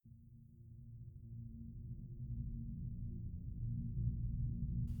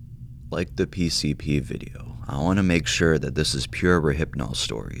Like the PCP video, I want to make sure that this is pure Rohypnol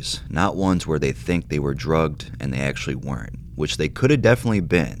stories, not ones where they think they were drugged and they actually weren't, which they could have definitely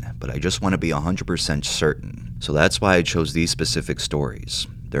been, but I just want to be 100% certain. So that's why I chose these specific stories.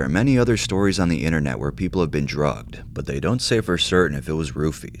 There are many other stories on the internet where people have been drugged, but they don't say for certain if it was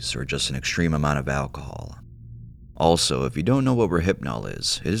roofies or just an extreme amount of alcohol. Also, if you don't know what Rohypnol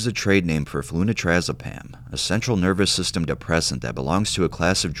is, it is a trade name for flunitrazepam, a central nervous system depressant that belongs to a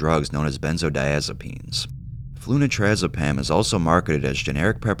class of drugs known as benzodiazepines. Flunitrazepam is also marketed as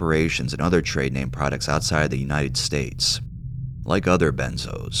generic preparations and other trade name products outside the United States. Like other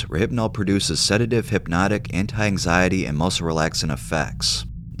benzos, Rohypnol produces sedative, hypnotic, anti-anxiety, and muscle relaxant effects.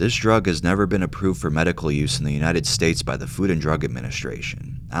 This drug has never been approved for medical use in the United States by the Food and Drug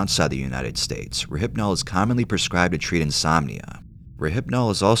Administration. Outside the United States, Rohypnol is commonly prescribed to treat insomnia. Rohypnol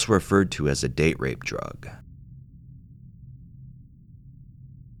is also referred to as a date rape drug.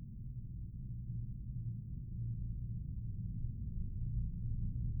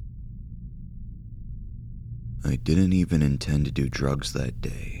 I didn't even intend to do drugs that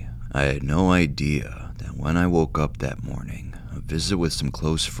day. I had no idea that when I woke up that morning, a visit with some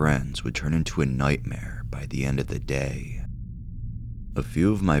close friends would turn into a nightmare by the end of the day. A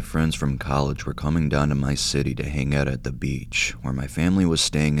few of my friends from college were coming down to my city to hang out at the beach, where my family was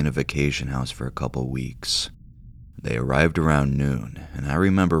staying in a vacation house for a couple weeks. They arrived around noon, and I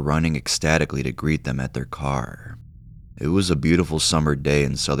remember running ecstatically to greet them at their car. It was a beautiful summer day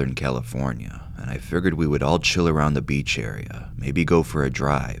in Southern California, and I figured we would all chill around the beach area, maybe go for a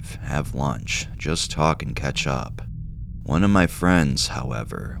drive, have lunch, just talk and catch up. One of my friends,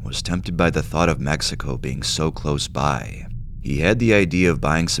 however, was tempted by the thought of Mexico being so close by. He had the idea of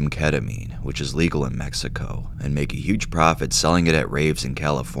buying some ketamine, which is legal in Mexico, and make a huge profit selling it at raves in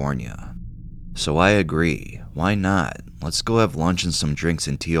California. So I agree, why not? Let's go have lunch and some drinks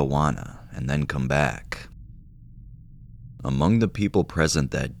in Tijuana, and then come back. Among the people present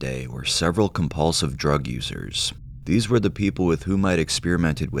that day were several compulsive drug users. These were the people with whom I'd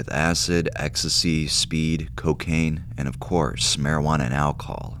experimented with acid, ecstasy, speed, cocaine, and of course, marijuana and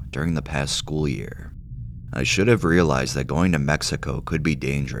alcohol during the past school year. I should have realized that going to Mexico could be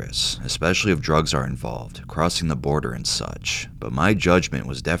dangerous, especially if drugs are involved, crossing the border and such, but my judgment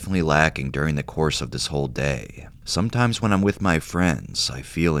was definitely lacking during the course of this whole day. Sometimes when I'm with my friends, I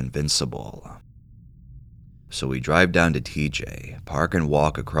feel invincible. So we drive down to TJ, park and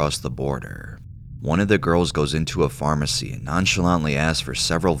walk across the border. One of the girls goes into a pharmacy and nonchalantly asks for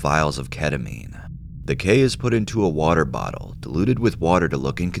several vials of ketamine. The K is put into a water bottle, diluted with water to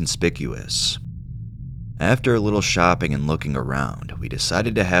look inconspicuous. After a little shopping and looking around, we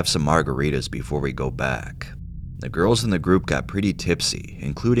decided to have some margaritas before we go back. The girls in the group got pretty tipsy,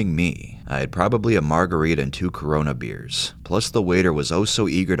 including me. I had probably a margarita and 2 Corona beers, plus the waiter was oh so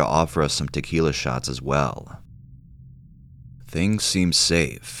eager to offer us some tequila shots as well. Things seemed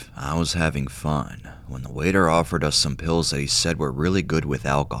safe. I was having fun when the waiter offered us some pills that he said were really good with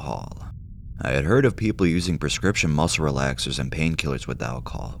alcohol. I had heard of people using prescription muscle relaxers and painkillers with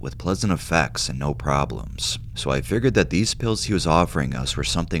alcohol, with pleasant effects and no problems, so I figured that these pills he was offering us were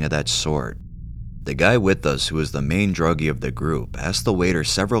something of that sort. The guy with us, who was the main druggie of the group, asked the waiter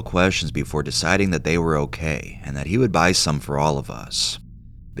several questions before deciding that they were okay and that he would buy some for all of us.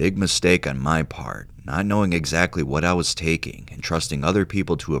 Big mistake on my part, not knowing exactly what I was taking and trusting other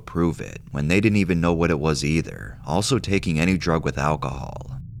people to approve it when they didn't even know what it was either, also taking any drug with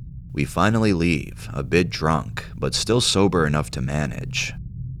alcohol. We finally leave, a bit drunk, but still sober enough to manage.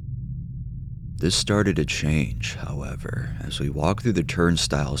 This started to change, however, as we walked through the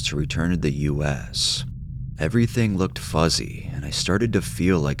turnstiles to return to the US. Everything looked fuzzy, and I started to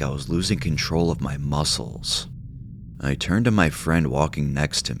feel like I was losing control of my muscles. I turned to my friend walking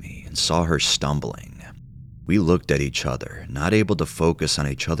next to me and saw her stumbling. We looked at each other, not able to focus on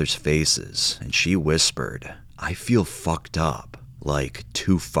each other's faces, and she whispered, "I feel fucked up, like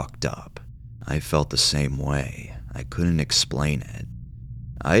too fucked up." I felt the same way. I couldn't explain it.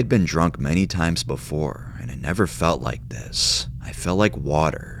 I had been drunk many times before, and it never felt like this. I felt like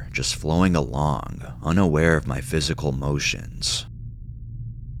water, just flowing along, unaware of my physical motions.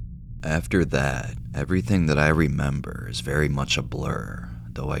 After that, everything that I remember is very much a blur,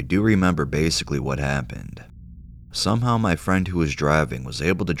 though I do remember basically what happened. Somehow my friend who was driving was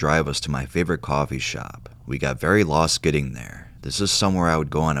able to drive us to my favorite coffee shop. We got very lost getting there. This is somewhere I would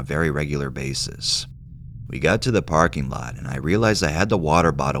go on a very regular basis. We got to the parking lot and I realized I had the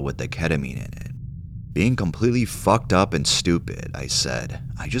water bottle with the ketamine in it. Being completely fucked up and stupid, I said,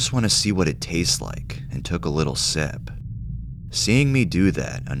 "I just want to see what it tastes like," and took a little sip. Seeing me do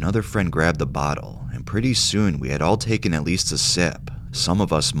that, another friend grabbed the bottle, and pretty soon we had all taken at least a sip, some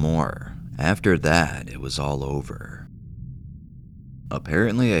of us more. After that, it was all over.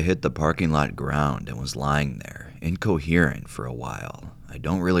 Apparently, I hit the parking lot ground and was lying there, incoherent for a while. I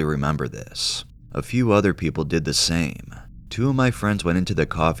don't really remember this. A few other people did the same. 2 of my friends went into the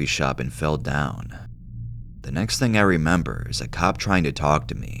coffee shop and fell down. The next thing I remember is a cop trying to talk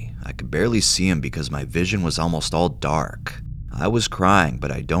to me. I could barely see him because my vision was almost all dark. I was crying,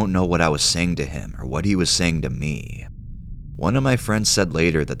 but I don't know what I was saying to him or what he was saying to me. One of my friends said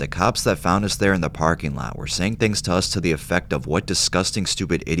later that the cops that found us there in the parking lot were saying things to us to the effect of what disgusting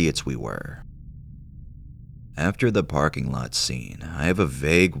stupid idiots we were. After the parking lot scene, I have a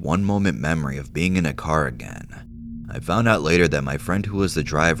vague one-moment memory of being in a car again. I found out later that my friend who was the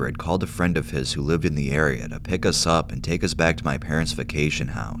driver had called a friend of his who lived in the area to pick us up and take us back to my parents' vacation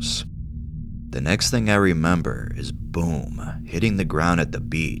house. The next thing I remember is boom, hitting the ground at the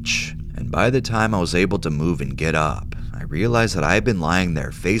beach, and by the time I was able to move and get up, I realized that I had been lying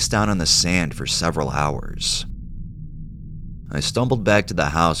there face down on the sand for several hours. I stumbled back to the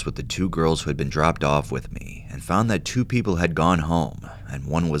house with the 2 girls who had been dropped off with me and found that 2 people had gone home and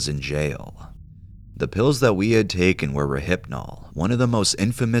 1 was in jail. The pills that we had taken were Rohypnol, one of the most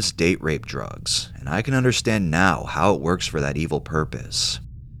infamous date rape drugs, and I can understand now how it works for that evil purpose.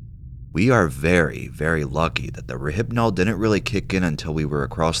 We are very, very lucky that the Rohypnol didn't really kick in until we were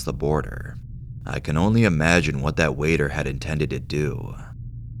across the border. I can only imagine what that waiter had intended to do.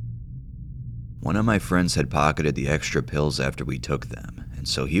 One of my friends had pocketed the extra pills after we took them, and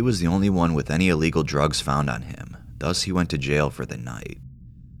so he was the only one with any illegal drugs found on him, thus he went to jail for the night.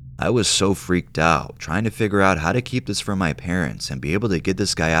 I was so freaked out, trying to figure out how to keep this from my parents and be able to get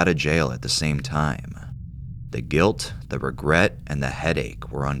this guy out of jail at the same time. The guilt, the regret, and the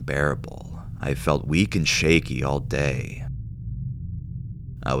headache were unbearable. I felt weak and shaky all day.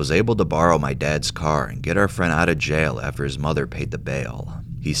 I was able to borrow my dad's car and get our friend out of jail after his mother paid the bail.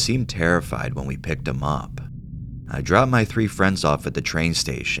 He seemed terrified when we picked him up. I dropped my 3 friends off at the train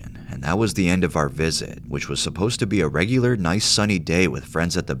station, and that was the end of our visit, which was supposed to be a regular, nice sunny day with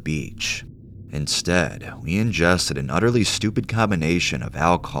friends at the beach. Instead, we ingested an utterly stupid combination of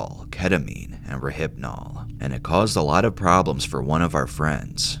alcohol, ketamine, and Rohypnol, and it caused a lot of problems for one of our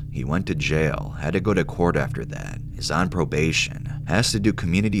friends. He went to jail, had to go to court after that, is on probation, has to do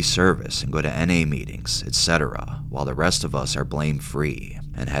community service and go to NA meetings, etc., while the rest of us are blame-free,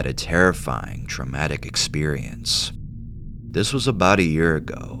 and had a terrifying, traumatic experience. This was about a year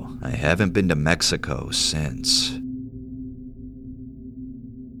ago. I haven't been to Mexico since.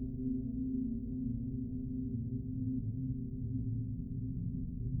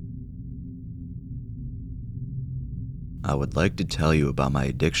 I would like to tell you about my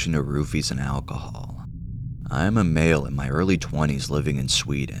addiction to roofies and alcohol. I am a male in my early 20s living in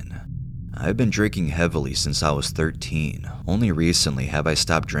Sweden. I've been drinking heavily since I was 13. Only recently have I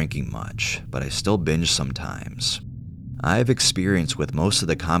stopped drinking much, but I still binge sometimes. I have experience with most of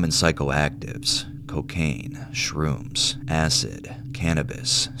the common psychoactives: cocaine, shrooms, acid,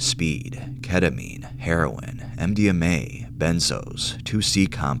 cannabis, speed, ketamine, heroin, MDMA, benzos,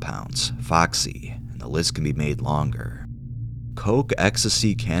 2C compounds, foxy, and the list can be made longer. Coke,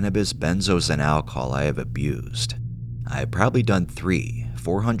 ecstasy, cannabis, benzos, and alcohol I have abused. I have probably done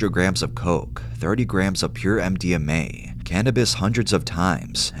 400 grams of coke, 30 grams of pure MDMA, cannabis hundreds of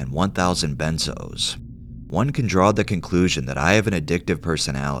times, and 1,000 benzos. One can draw the conclusion that I have an addictive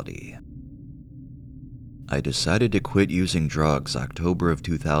personality. I decided to quit using drugs October of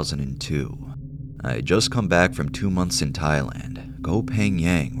 2002. I had just come back from 2 months in Thailand, Koh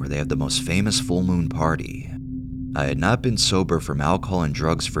Phangan, where they have the most famous full moon party. I had not been sober from alcohol and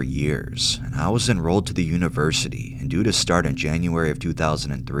drugs for years, and I was enrolled to the university and due to start in January of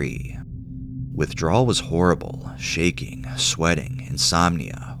 2003. Withdrawal was horrible: shaking, sweating,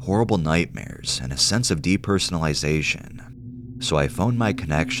 insomnia, horrible nightmares, and a sense of depersonalization. So I phoned my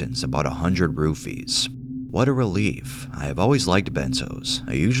connections about 100 roofies. What a relief. I have always liked benzos.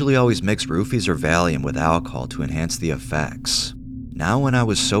 I usually always mix roofies or Valium with alcohol to enhance the effects. Now when I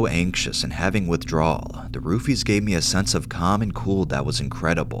was so anxious and having withdrawal, the roofies gave me a sense of calm and cool that was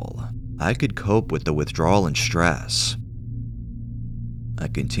incredible. I could cope with the withdrawal and stress. I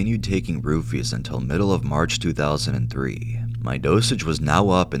continued taking roofies until middle of March 2003. My dosage was now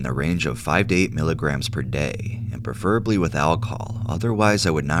up in the range of 5 to 8 milligrams per day, and preferably with alcohol, otherwise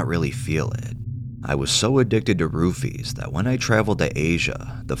I would not really feel it. I was so addicted to roofies that when I traveled to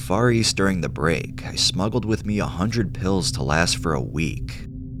Asia, the Far East during the break, I smuggled with me 100 pills to last for a week.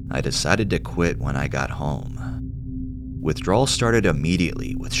 I decided to quit when I got home. Withdrawal started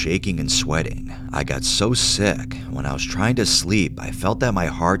immediately with shaking and sweating. I got so sick, when I was trying to sleep, I felt that my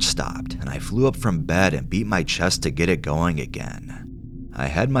heart stopped and I flew up from bed and beat my chest to get it going again. I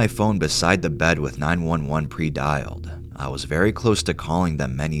had my phone beside the bed with 911 pre-dialed. I was very close to calling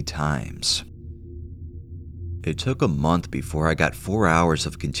them many times. It took a month before I got 4 hours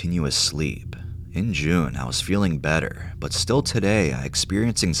of continuous sleep. In June, I was feeling better, but still today, I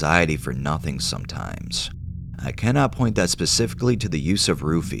experience anxiety for nothing sometimes. I cannot point that specifically to the use of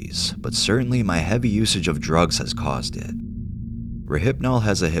roofies, but certainly my heavy usage of drugs has caused it. Rohypnol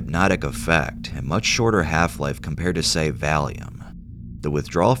has a hypnotic effect and much shorter half-life compared to, say, Valium. The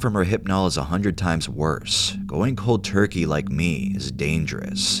withdrawal from Rohypnol is 100 times worse. Going cold turkey like me is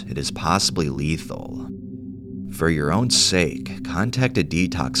dangerous. It is possibly lethal. For your own sake, contact a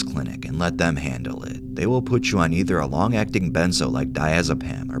detox clinic and let them handle it. They will put you on either a long-acting benzo like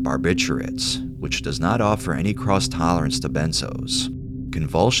diazepam or barbiturates, which does not offer any cross-tolerance to benzos.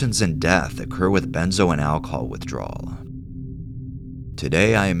 Convulsions and death occur with benzo and alcohol withdrawal.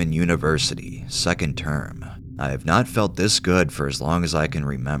 Today I am in university, second term. I have not felt this good for as long as I can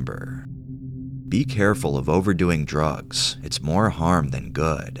remember. Be careful of overdoing drugs. It's more harm than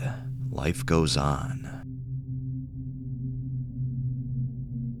good. Life goes on.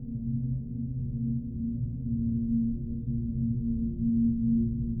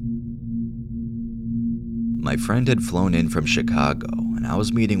 My friend had flown in from Chicago, and I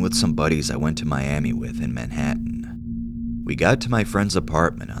was meeting with some buddies I went to Miami with in Manhattan. We got to my friend's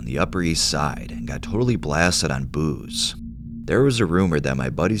apartment on the Upper East Side and got totally blasted on booze. There was a rumor that my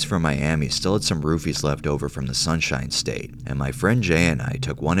buddies from Miami still had some roofies left over from the Sunshine State, and my friend Jay and I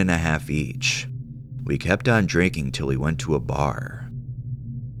took 1.5 each. We kept on drinking till we went to a bar.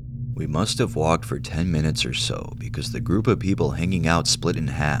 We must have walked for 10 minutes or so because the group of people hanging out split in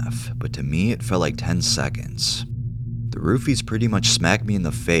half, but to me it felt like 10 seconds. The roofies pretty much smacked me in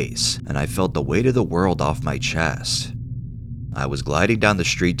the face, and I felt the weight of the world off my chest. I was gliding down the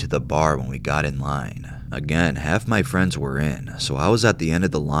street to the bar when we got in line. Again, half my friends were in, so I was at the end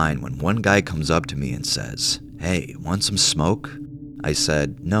of the line when one guy comes up to me and says, "Hey, want some smoke?" I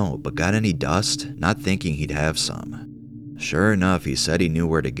said, "No, but got any dust?" not thinking he'd have some. Sure enough, he said he knew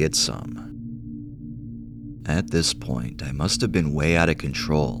where to get some. At this point, I must have been way out of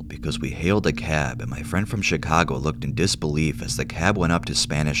control because we hailed a cab and my friend from Chicago looked in disbelief as the cab went up to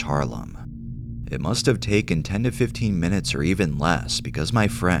Spanish Harlem. It must have taken 10 to 15 minutes or even less because my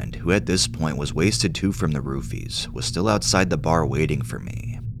friend, who at this point was wasted too from the roofies, was still outside the bar waiting for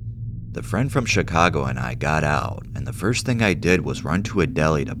me. The friend from Chicago and I got out, and the first thing I did was run to a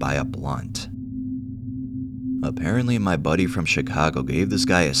deli to buy a blunt. Apparently my buddy from Chicago gave this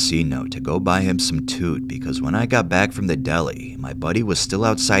guy a C-note to go buy him some toot because when I got back from the deli, my buddy was still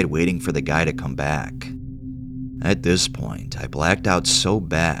outside waiting for the guy to come back. At this point, I blacked out so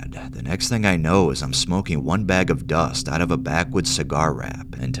bad, the next thing I know is I'm smoking one bag of dust out of a backwoods cigar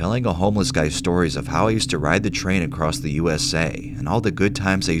wrap and telling a homeless guy stories of how I used to ride the train across the USA and all the good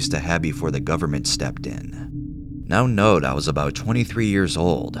times I used to have before the government stepped in. Now note, I was about 23 years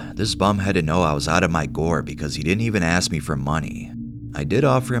old. This bum had to know I was out of my gore because he didn't even ask me for money. I did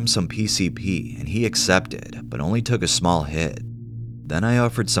offer him some PCP and he accepted, but only took a small hit. Then I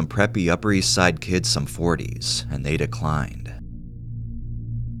offered some preppy Upper East Side kids some 40s, and they declined.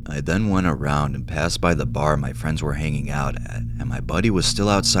 I then went around and passed by the bar my friends were hanging out at, and my buddy was still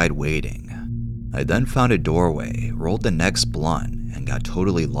outside waiting. I then found a doorway, rolled the next blunt, and got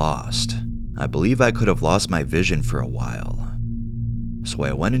totally lost. I believe I could have lost my vision for a while. So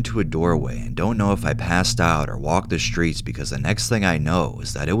I went into a doorway and don't know if I passed out or walked the streets because the next thing I know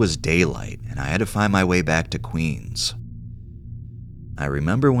is that it was daylight and I had to find my way back to Queens. I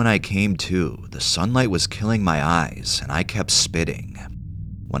remember when I came to, the sunlight was killing my eyes and I kept spitting.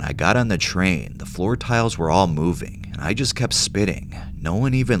 When I got on the train, the floor tiles were all moving and I just kept spitting. No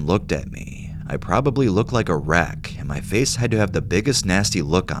one even looked at me. I probably looked like a wreck and my face had to have the biggest nasty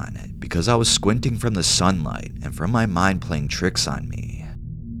look on it because I was squinting from the sunlight and from my mind playing tricks on me.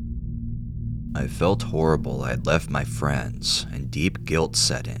 I felt horrible I had left my friends and deep guilt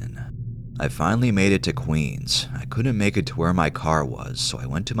set in. I finally made it to Queens. I couldn't make it to where my car was, so I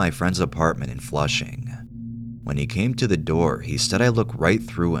went to my friend's apartment in Flushing. When he came to the door, he said I looked right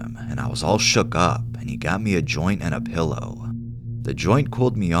through him, and I was all shook up, and he got me a joint and a pillow. The joint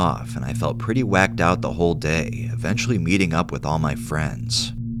cooled me off, and I felt pretty whacked out the whole day, eventually meeting up with all my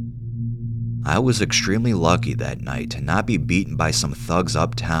friends. I was extremely lucky that night to not be beaten by some thugs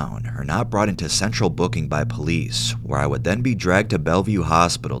uptown or not brought into central booking by police, where I would then be dragged to Bellevue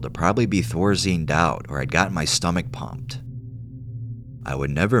Hospital to probably be Thorazined out or I'd gotten my stomach pumped. I would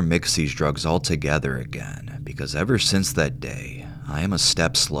never mix these drugs all together again because ever since that day, I am a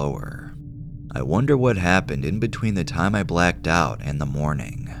step slower. I wonder what happened in between the time I blacked out and the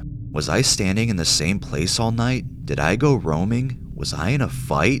morning. Was I standing in the same place all night? Did I go roaming? Was I in a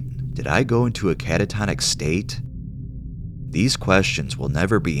fight? Did I go into a catatonic state? These questions will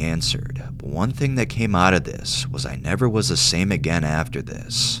never be answered, but one thing that came out of this was I never was the same again after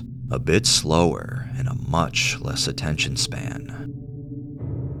this. A bit slower and a much less attention span.